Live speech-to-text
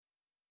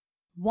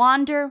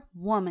Wonder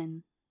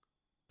Woman.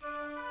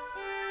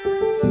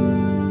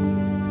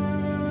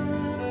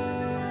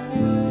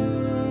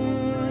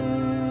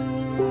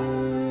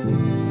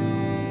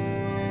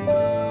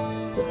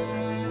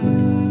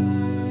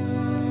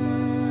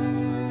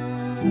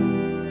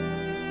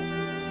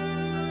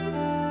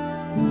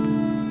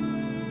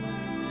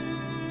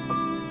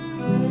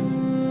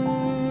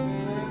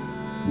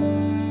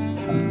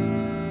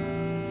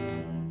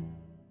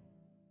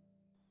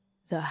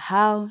 The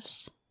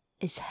house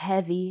is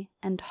heavy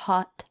and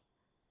hot.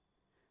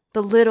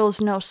 The littles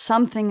know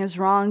something is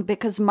wrong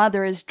because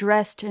Mother is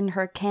dressed in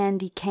her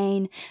candy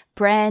cane,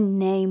 brand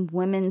name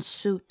women's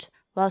suit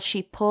while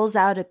she pulls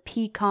out a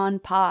pecan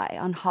pie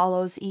on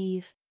Hallows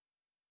Eve.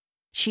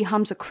 She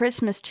hums a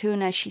Christmas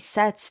tune as she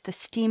sets the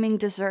steaming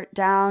dessert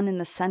down in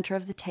the center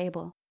of the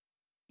table.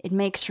 It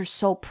makes her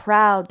so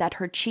proud that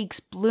her cheeks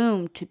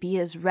bloom to be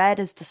as red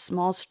as the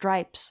small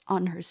stripes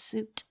on her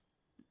suit.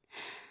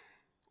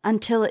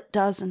 Until it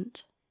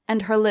doesn't,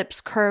 and her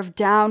lips curve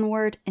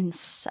downward in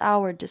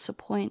sour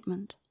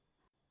disappointment.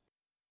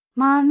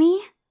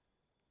 "Mommy?"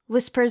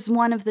 whispers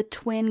one of the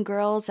twin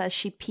girls as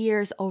she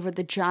peers over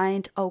the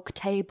giant oak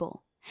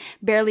table,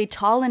 barely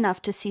tall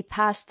enough to see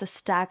past the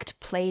stacked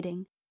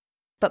plating.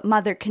 But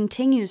Mother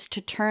continues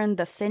to turn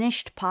the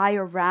finished pie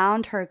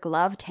around her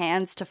gloved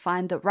hands to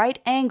find the right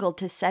angle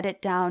to set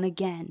it down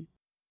again.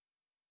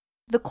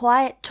 The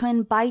quiet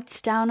twin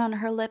bites down on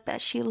her lip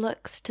as she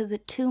looks to the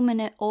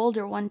 2-minute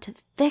older one to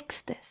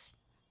fix this.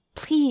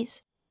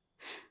 Please.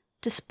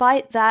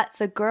 Despite that,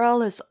 the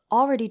girl is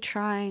already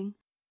trying.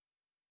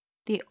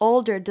 The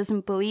older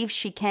doesn't believe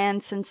she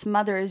can since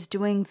Mother is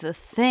doing the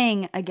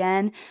thing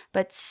again,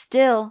 but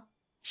still,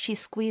 she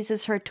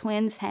squeezes her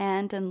twin's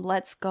hand and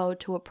lets go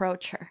to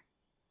approach her.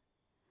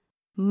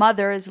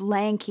 Mother is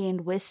lanky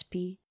and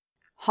wispy,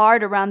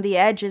 hard around the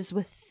edges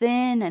with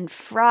thin and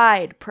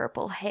fried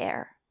purple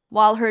hair,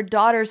 while her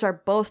daughters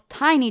are both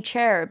tiny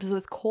cherubs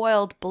with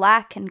coiled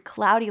black and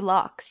cloudy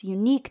locks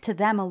unique to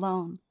them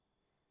alone.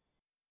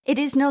 It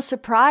is no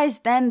surprise,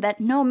 then, that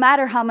no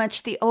matter how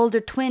much the older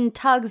twin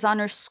tugs on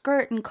her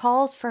skirt and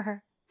calls for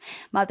her,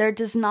 Mother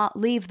does not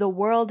leave the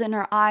world in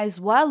her eyes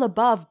well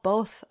above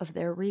both of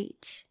their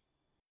reach.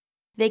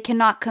 They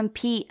cannot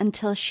compete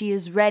until she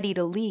is ready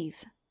to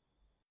leave.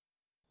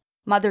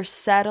 Mother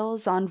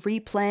settles on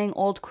replaying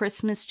old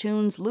Christmas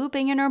tunes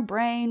looping in her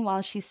brain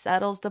while she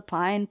settles the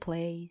pie in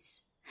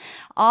place,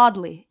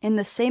 oddly in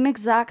the same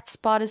exact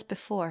spot as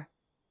before.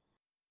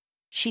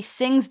 She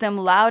sings them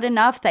loud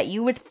enough that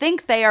you would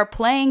think they are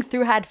playing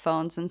through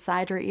headphones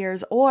inside her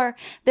ears, or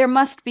there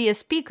must be a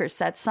speaker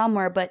set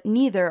somewhere, but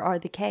neither are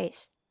the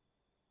case.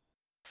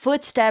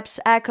 Footsteps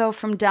echo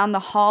from down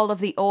the hall of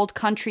the old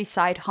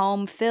countryside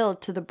home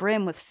filled to the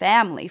brim with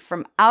family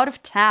from out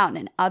of town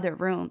and other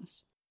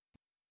rooms.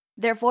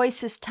 Their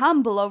voices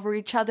tumble over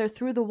each other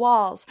through the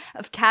walls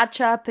of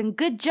catch-up and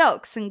good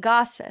jokes and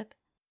gossip.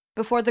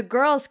 Before the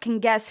girls can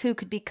guess who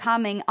could be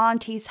coming,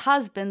 Auntie's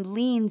husband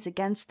leans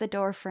against the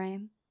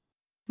doorframe.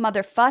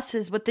 Mother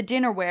fusses with the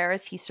dinnerware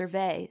as he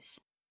surveys.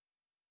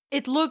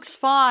 "It looks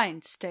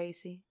fine,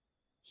 Stacy,"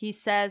 he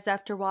says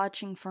after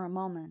watching for a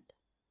moment.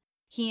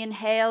 He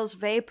inhales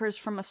vapors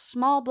from a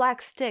small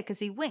black stick as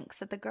he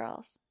winks at the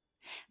girls.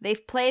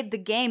 They've played the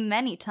game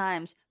many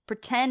times,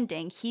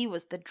 pretending he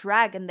was the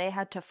dragon they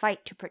had to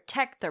fight to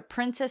protect their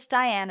Princess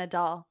Diana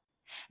doll.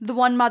 The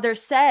one Mother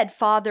said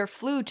Father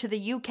flew to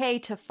the UK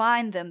to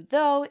find them,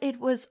 though it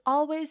was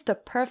always the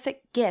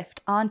perfect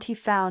gift Auntie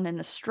found in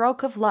a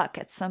stroke of luck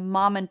at some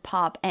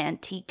mom-and-pop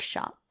antique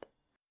shop.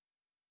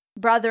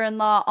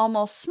 Brother-in-law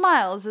almost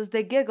smiles as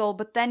they giggle,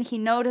 but then he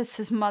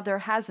notices Mother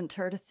hasn't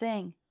heard a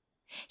thing.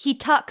 He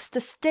tucks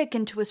the stick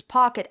into his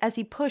pocket as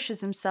he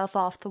pushes himself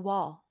off the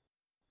wall.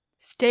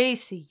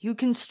 "Stacy, you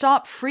can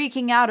stop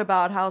freaking out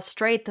about how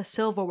straight the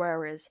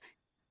silverware is."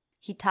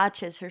 He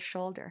touches her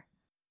shoulder.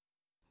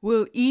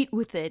 "We'll eat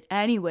with it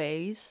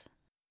anyways."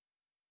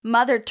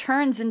 Mother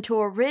turns into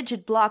a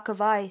rigid block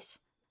of ice.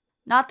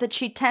 Not that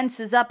she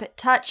tenses up at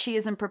touch she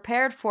isn't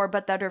prepared for,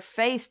 but that her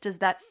face does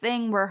that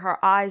thing where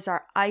her eyes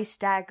are ice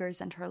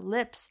daggers and her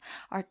lips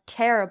are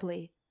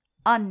terribly,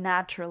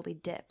 unnaturally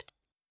dipped.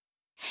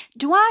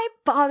 "Do I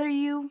bother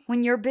you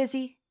when you're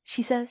busy?"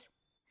 she says.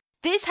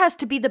 "This has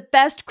to be the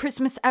best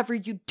Christmas ever,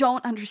 you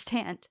don't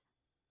understand."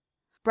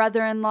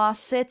 Brother-in-law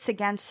sits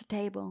against the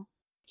table.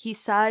 He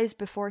sighs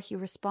before he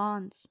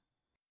responds.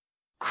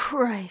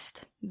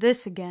 "Christ,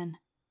 this again.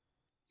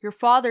 Your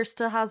father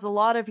still has a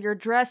lot of your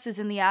dresses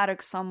in the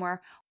attic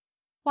somewhere.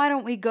 Why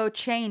don't we go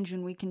change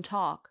and we can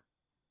talk?"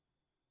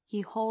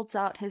 He holds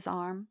out his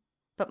arm,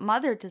 but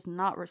Mother does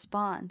not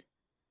respond.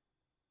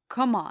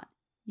 "Come on.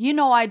 You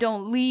know I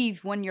don't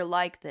leave when you're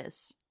like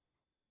this."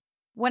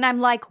 "When I'm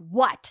like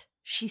what?"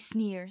 she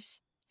sneers.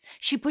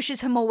 She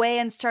pushes him away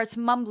and starts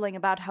mumbling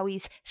about how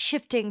he's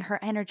shifting her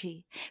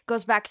energy.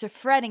 Goes back to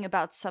fretting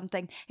about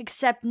something,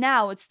 except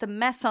now it's the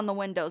mess on the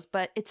windows,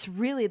 but it's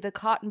really the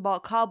cotton ball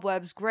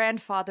cobwebs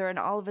grandfather and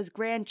all of his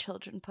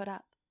grandchildren put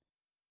up.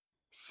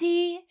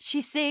 "See,"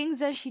 she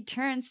sings as she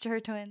turns to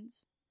her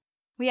twins.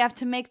 We have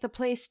to make the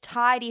place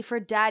tidy for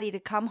Daddy to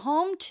come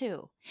home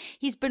to.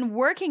 He's been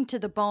working to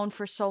the bone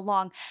for so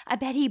long. I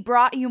bet he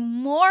brought you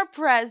more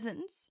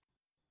presents.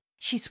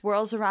 She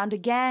swirls around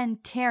again,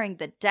 tearing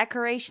the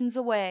decorations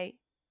away.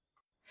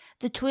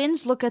 The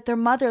twins look at their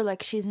mother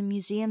like she's a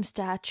museum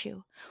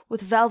statue, with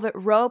velvet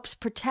ropes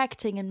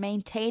protecting and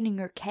maintaining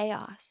her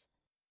chaos.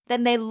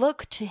 Then they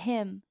look to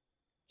him.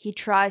 He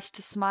tries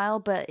to smile,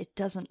 but it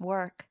doesn't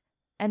work.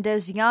 And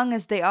as young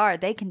as they are,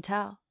 they can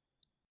tell.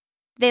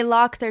 They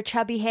lock their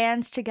chubby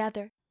hands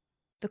together.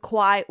 The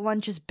quiet one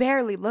just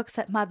barely looks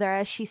at Mother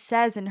as she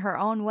says in her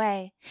own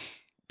way,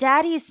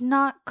 "Daddy's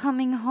not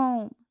coming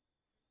home."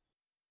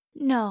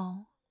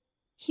 No,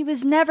 he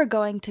was never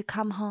going to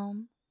come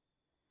home.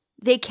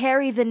 They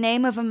carry the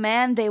name of a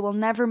man they will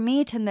never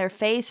meet, and their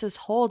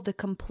faces hold the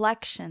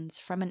complexions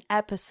from an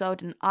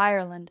episode in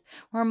Ireland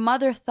where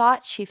Mother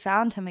thought she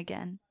found him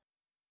again.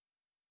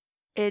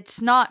 "It's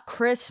not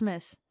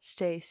Christmas,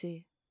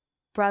 Stacy,"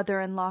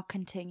 brother-in-law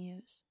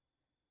continues.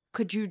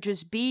 "Could you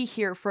just be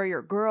here for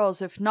your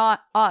girls, if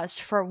not us,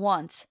 for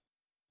once?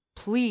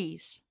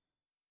 Please."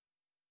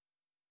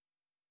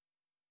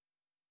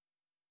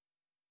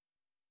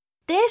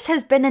 This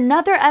has been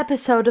another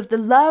episode of the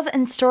Love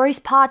and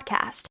Stories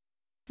podcast.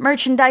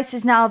 Merchandise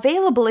is now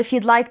available if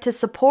you'd like to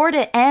support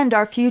it and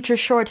our future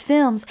short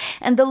films,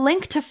 and the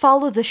link to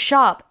follow the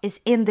shop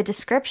is in the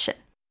description.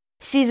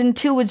 Season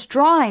 2 is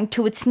drawing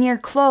to its near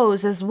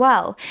close as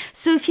well,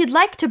 so if you'd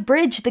like to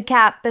bridge the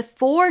gap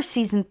before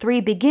Season 3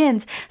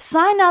 begins,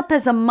 sign up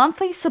as a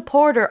monthly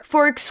supporter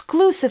for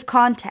exclusive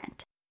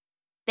content.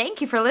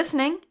 Thank you for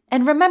listening,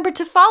 and remember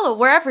to follow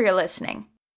wherever you're listening.